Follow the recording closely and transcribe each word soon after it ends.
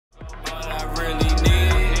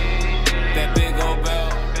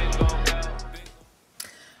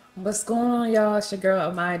What's going on, y'all? It's your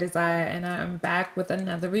girl, My Desire, and I'm back with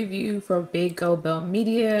another review for Big Go Bell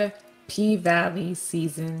Media Pvalley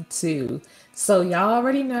Season 2. So, y'all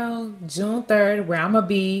already know June 3rd, where I'm gonna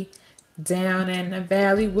be down in the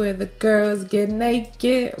valley where the girls get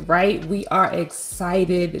naked, right? We are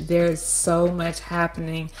excited. There's so much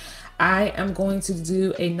happening. I am going to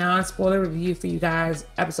do a non spoiler review for you guys,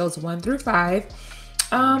 episodes 1 through 5.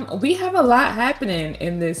 We have a lot happening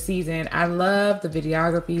in this season. I love the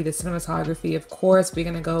videography, the cinematography. Of course, we're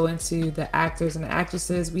gonna go into the actors and the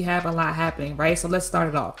actresses. We have a lot happening, right? So let's start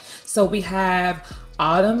it off. So we have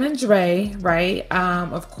Autumn and Dre, right?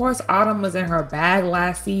 Of course, Autumn was in her bag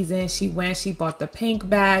last season. She bought the Pynk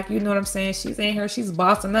bag. You know what I'm saying? She's in here, she's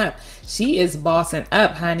bossing up. She is bossing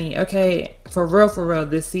up, honey. Okay, for real,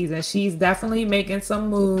 this season. She's definitely making some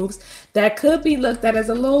moves that could be looked at as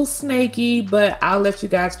a little snaky, but I'll let you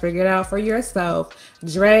guys figure it out for yourself.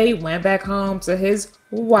 Dre went back home to his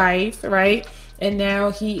wife, right? And now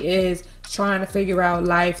he is trying to figure out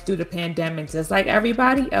life through the pandemic just like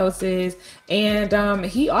everybody else is. And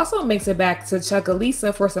he also makes it back to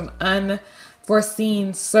Chucalissa for some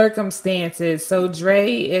unforeseen circumstances. So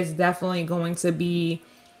Dre is definitely going to be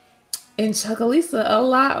in Chucalissa a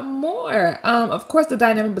lot more. Of course, the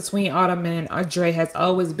dynamic between Autumn and Dre has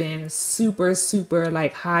always been super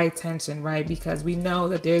like high tension, right? Because we know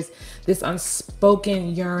that there's this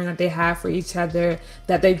unspoken yearn that they have for each other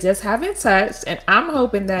that they just haven't touched. And I'm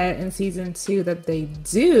hoping that in season 2 that they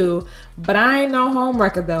do. But I ain't no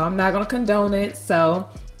homewrecker though. I'm not gonna condone it. So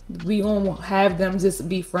we gonna have them just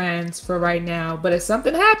be friends for right now. But if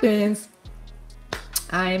something happens,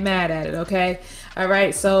 I ain't mad at it, okay? All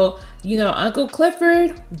right, so, Uncle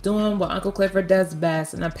Clifford doing what Uncle Clifford does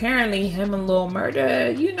best. And apparently him and Lil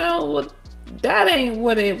Murder, that ain't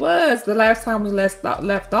what it was the last time we left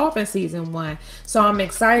off in season 1. So I'm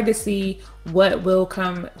excited to see what will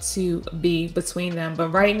come to be between them. But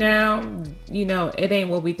right now, it ain't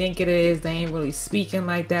what we think it is. They ain't really speaking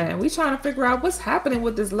like that. And we trying to figure out what's happening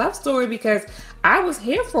with this love story because I was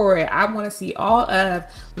here for it. I want to see all of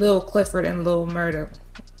Lil Clifford and Lil Murder.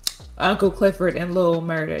 Uncle Clifford and Lil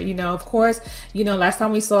Murder. Of course, last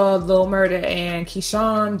time we saw Lil Murder and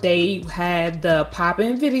Keyshawn, they had the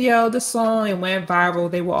pop-in video, the song, and went viral.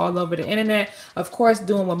 They were all over the internet. Of course,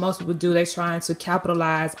 doing what most people do, they're trying to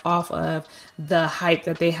capitalize off of the hype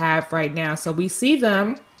that they have right now. So we see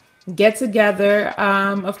them get together.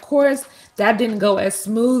 Of course, that didn't go as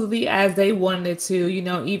smoothly as they wanted to.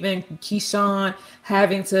 Even Keyshawn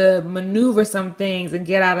having to maneuver some things and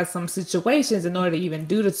get out of some situations in order to even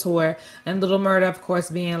do the tour. And Little Murder, of course,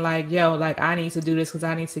 being like, yo, like, I need to do this because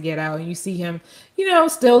I need to get out. And you see him,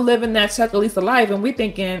 still living that Chucalissa life. And we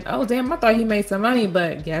thinking, oh, damn, I thought he made some money,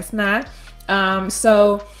 but guess not.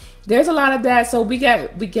 So there's a lot of that. So we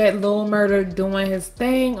get Lil Murder doing his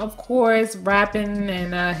thing, of course, rapping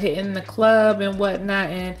and hitting the club and whatnot.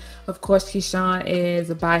 And of course, Keyshawn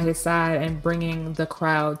is by his side and bringing the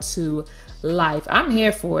crowd to life. I'm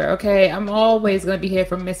here for it, okay? I'm always going to be here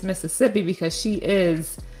for Miss Mississippi because she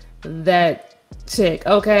is that chick,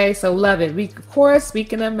 okay? So love it. Of course,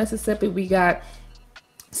 speaking of Mississippi, we got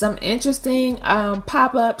some interesting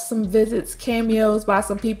pop-ups, some visits, cameos by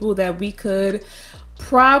some people that we could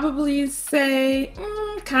probably say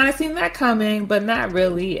kind of seen that coming, but not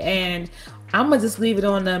really. And I'm gonna just leave it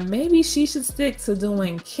on the maybe she should stick to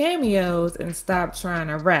doing cameos and stop trying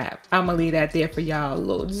to rap. I'm gonna leave that there for y'all, a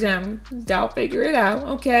little gem. Y'all figure it out,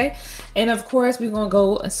 okay? And of course, we're gonna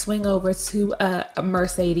go swing over to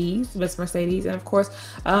Mercedes, Miss Mercedes. And of course,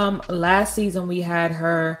 last season we had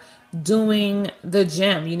her doing the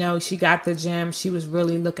gym. She got the gym. She was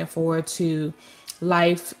really looking forward to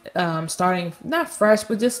life, starting not fresh,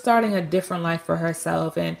 but just starting a different life for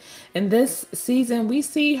herself. And in this season, we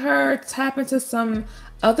see her tap into some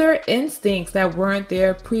other instincts that weren't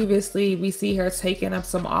there previously. We see her taking up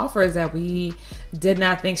some offers that we did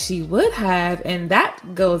not think she would have, and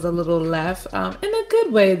that goes a little left, in a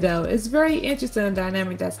good way though. It's very interesting, the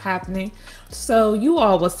dynamic that's happening. So you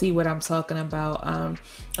all will see what I'm talking about.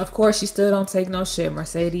 Of course, she still don't take no shit.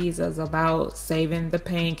 Mercedes is about saving the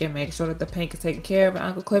Pynk and making sure that the Pynk is taken care of by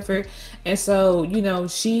Uncle Clifford. And so,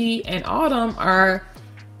 she and Autumn are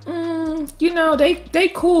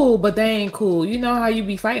they cool, but they ain't cool. You know how you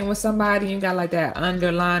be fighting with somebody and you got like that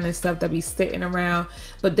underline and stuff that be sitting around,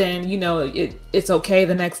 but then it's okay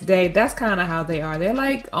the next day. That's kind of how they are. They're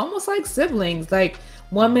like almost like siblings. Like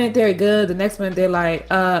one minute they're good, the next minute they're like,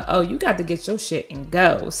 oh, you got to get your shit and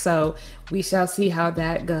go. So we shall see how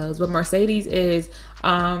that goes. But Mercedes is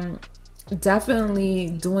definitely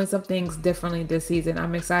doing some things differently this season.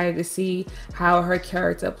 I'm excited to see how her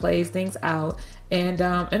character plays things out, and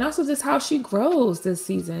also just how she grows this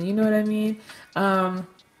season. You know what I mean?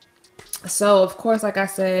 So of course, like I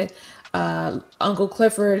said, Uncle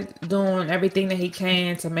Clifford doing everything that he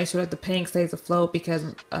can to make sure that the Pynk stays afloat because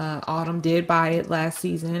Autumn did buy it last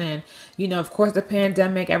season, and of course, the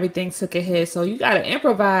pandemic, everything took a hit. So you got to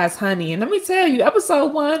improvise, honey. And let me tell you,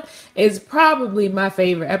 episode 1 is probably my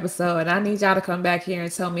favorite episode, and I need y'all to come back here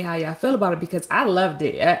and tell me how y'all feel about it because I loved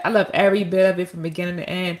it. I love every bit of it from beginning to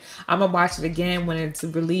end. I'm gonna watch it again when it's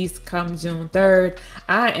released come June 3rd.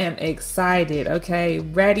 I am excited. Okay,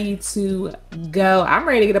 ready to go. I'm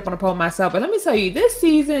ready to get up on the pole myself. But let me tell you, this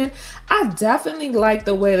season, I definitely like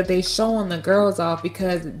the way that they showing the girls off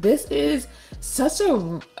because this is such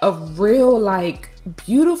a real, like,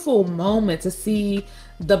 beautiful moment to see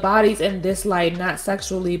the bodies in this light, not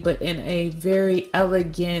sexually, but in a very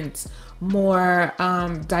elegant, more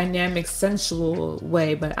dynamic, sensual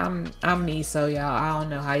way. But I'm me, so y'all, I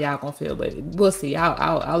don't know how y'all gonna feel, but we'll see.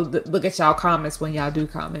 I'll look at y'all comments when y'all do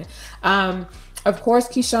comment. Of course,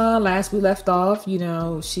 Keyshawn, last we left off,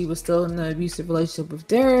 she was still in the abusive relationship with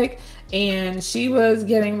Derek, and she was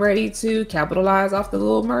getting ready to capitalize off the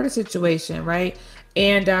little murder situation, right?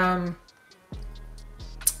 And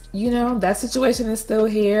that situation is still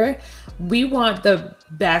here. We want the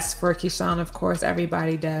best for Keyshawn, of course,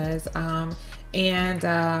 everybody does.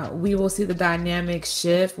 And we will see the dynamic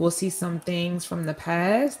shift. We'll see some things from the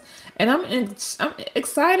past. And I'm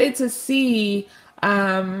excited to see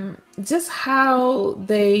just how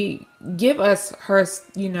they give us her,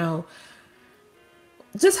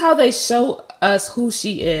 just how they show us who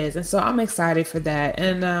she is. And so I'm excited for that.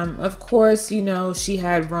 And of course, she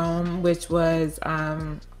had Rome, which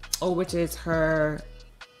is her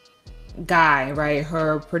guy, right?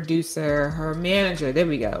 Her producer, her manager. There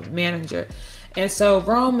we go, manager. And so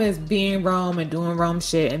Rome is being Rome and doing Rome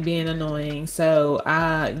shit and being annoying. So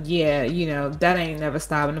yeah, that ain't never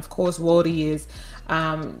stopping. Of course, Wody is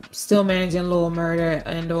still managing Little Murder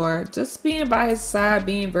or just being by his side,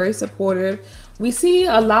 being very supportive. We see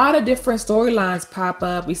a lot of different storylines pop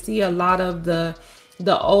up. We see a lot of the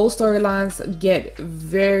old storylines get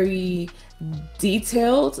very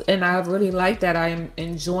detailed, and I really like that. I am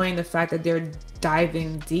enjoying the fact that they're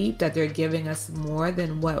diving deep, that they're giving us more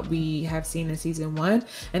than what we have seen in season 1,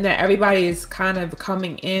 and that everybody is kind of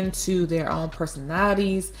coming into their own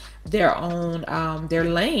personalities, their own their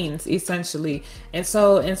lanes, essentially. And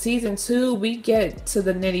so in season 2 we get to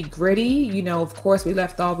the nitty gritty. Of course, we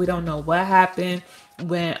left off, we don't know what happened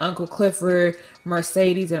when Uncle Clifford,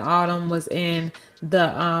 Mercedes, and Autumn was in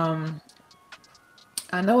the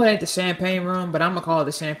I know it ain't the champagne room, but I'm gonna call it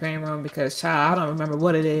the champagne room because, child, I don't remember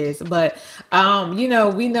what it is. But we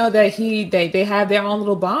know that they have their own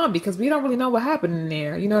little bond because we don't really know what happened in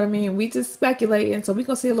there. You know what I mean? We just speculate, and so we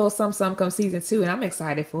gonna see a little something come season 2, and I'm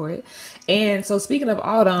excited for it. And so speaking of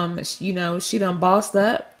Autumn, she done bossed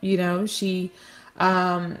up. She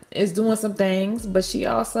is doing some things, but she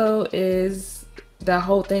also is. The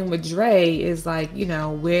whole thing with Dre is like,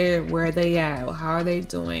 where are they at? How are they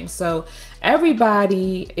doing? So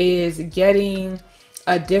everybody is getting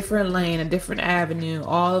a different lane, a different avenue.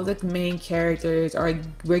 All of the main characters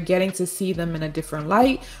we're getting to see them in a different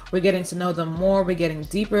light. We're getting to know them more. We're getting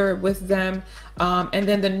deeper with them. And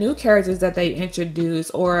then the new characters that they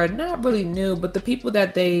introduce, or not really new, but the people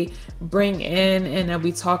that they bring in and that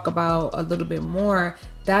we talk about a little bit more,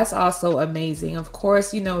 that's also amazing. Of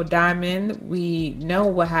course, Diamond, we know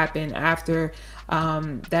what happened after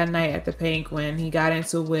that night at the Pynk when he got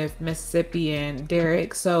into with Mississippi and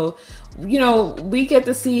Derek. So, we get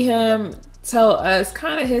to see him tell us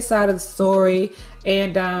kind of his side of the story,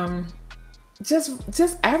 and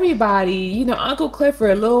just everybody, Uncle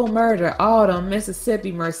Clifford, Little Murder, Autumn,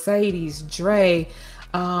 Mississippi, Mercedes, Dre.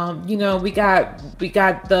 We got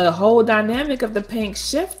the whole dynamic of the Pynk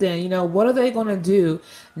shifting. What are they gonna do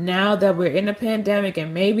now that we're in a pandemic,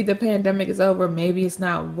 and maybe the pandemic is over, maybe it's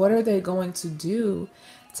not? What are they going to do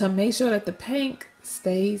to make sure that the Pynk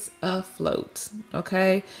stays afloat?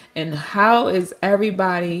 Okay, and how is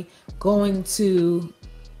everybody going to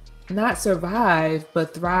not survive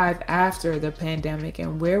but thrive after the pandemic?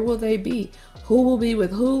 And where will they be? Who will be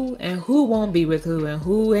with who, and who won't be with who, and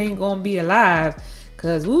who ain't gonna be alive?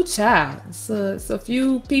 Cause woo child, it's a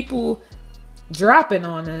few people dropping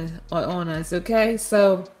on us. Okay,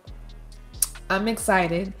 so I'm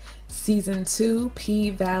excited. Season 2,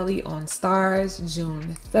 Pvalley on Starz,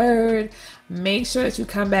 June 3rd. Make sure that you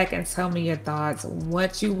come back and tell me your thoughts,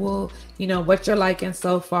 what you will, what you're liking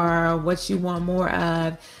so far, what you want more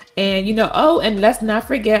of. And you know, oh, and let's not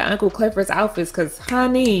forget Uncle Clifford's outfits, because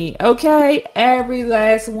honey, okay, every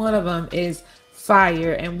last one of them is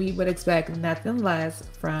fire, and we would expect nothing less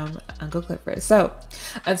from Uncle Clifford. So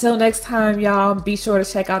until next time, y'all, be sure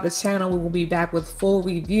to check out the channel. We will be back with full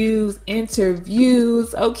reviews,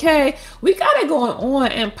 interviews. Okay, we got it going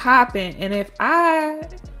on and popping. And if I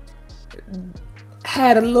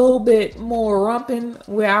had a little bit more rumping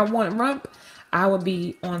where I want rump, I would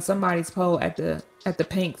be on somebody's pole at the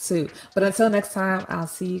Pynk too. But until next time, I'll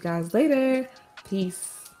see you guys later.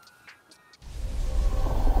 Peace.